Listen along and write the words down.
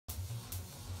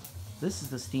this is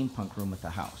the steampunk room at the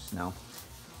house. Now,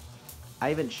 I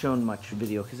haven't shown much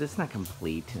video because it's not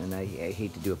complete, and I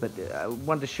hate to do it, but I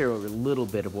wanted to share a little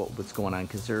bit of what's going on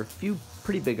because there are a few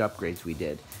pretty big upgrades we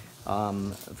did.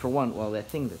 For one, well, that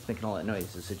thing that's making all that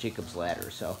noise is a Jacob's ladder,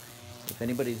 so if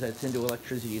anybody that's into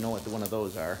electricity, you know what one of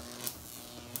those are.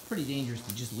 Pretty dangerous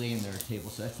to just lay in their table,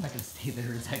 so that's not going to stay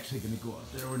there. It's actually going to go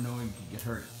up there where no one can get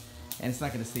hurt, and it's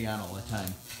not going to stay on all the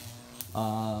time.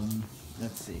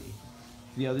 Let's see.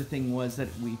 The other thing was that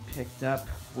we picked up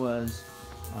was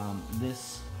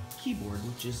this keyboard,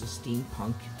 which is a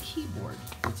steampunk keyboard.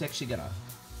 It's actually got a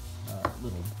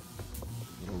little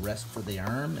rest for the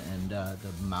arm, and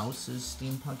the mouse is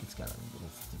steampunk. It's got a little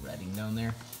threading down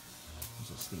there.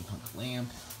 There's a steampunk lamp.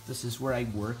 This is where I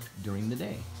work during the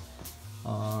day.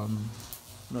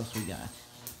 What else we got?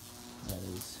 That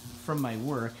is from my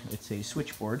work. It's a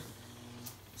switchboard,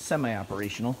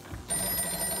 semi-operational.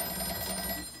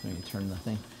 Let me turn the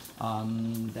thing.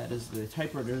 That is the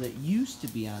typewriter that used to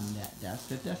be on that desk.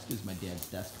 That desk is my dad's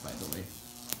desk, by the way.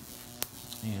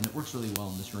 And it works really well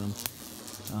in this room.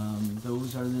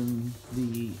 Those are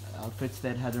the outfits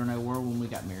that Heather and I wore when we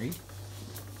got married.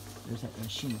 There's that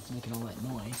machine that's making all that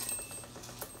noise.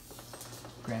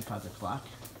 Grandfather clock.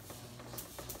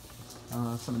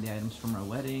 Some of the items from our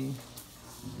wedding.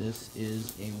 This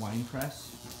is a wine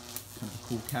press. Kind of a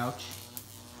cool couch.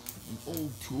 An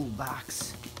old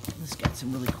toolbox. It's got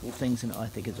some really cool things in it. Oh, I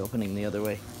think it's opening the other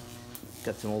way.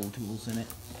 Got some old tools in it.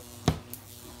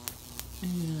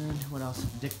 And what else?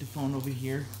 Dictaphone over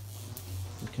here.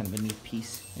 It's kind of a neat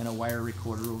piece. And a wire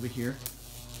recorder over here.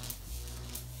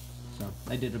 So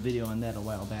I did a video on that a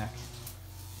while back.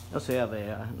 I also have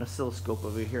an oscilloscope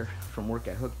over here from work.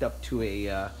 I hooked up to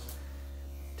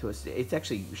it's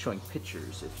actually showing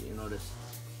pictures, if you notice,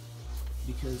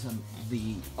 because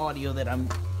the audio that I'm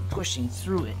pushing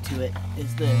through it to it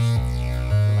is this,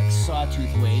 like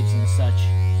sawtooth waves and such.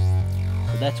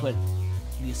 So that's what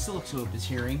the oscilloscope is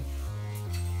hearing,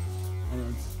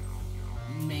 and it's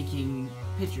making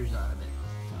pictures out of it.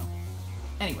 So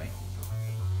anyway,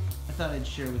 I thought I'd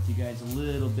share with you guys a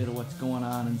little bit of what's going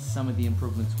on and some of the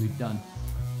improvements we've done.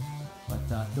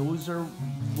 But those are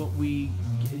what we...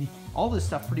 All this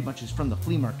stuff pretty much is from the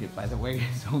flea market, by the way,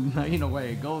 so now you know why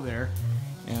I go there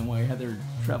and why Heather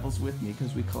travels with me,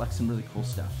 because we collect some really cool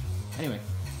stuff. Anyway,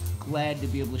 glad to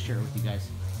be able to share it with you guys.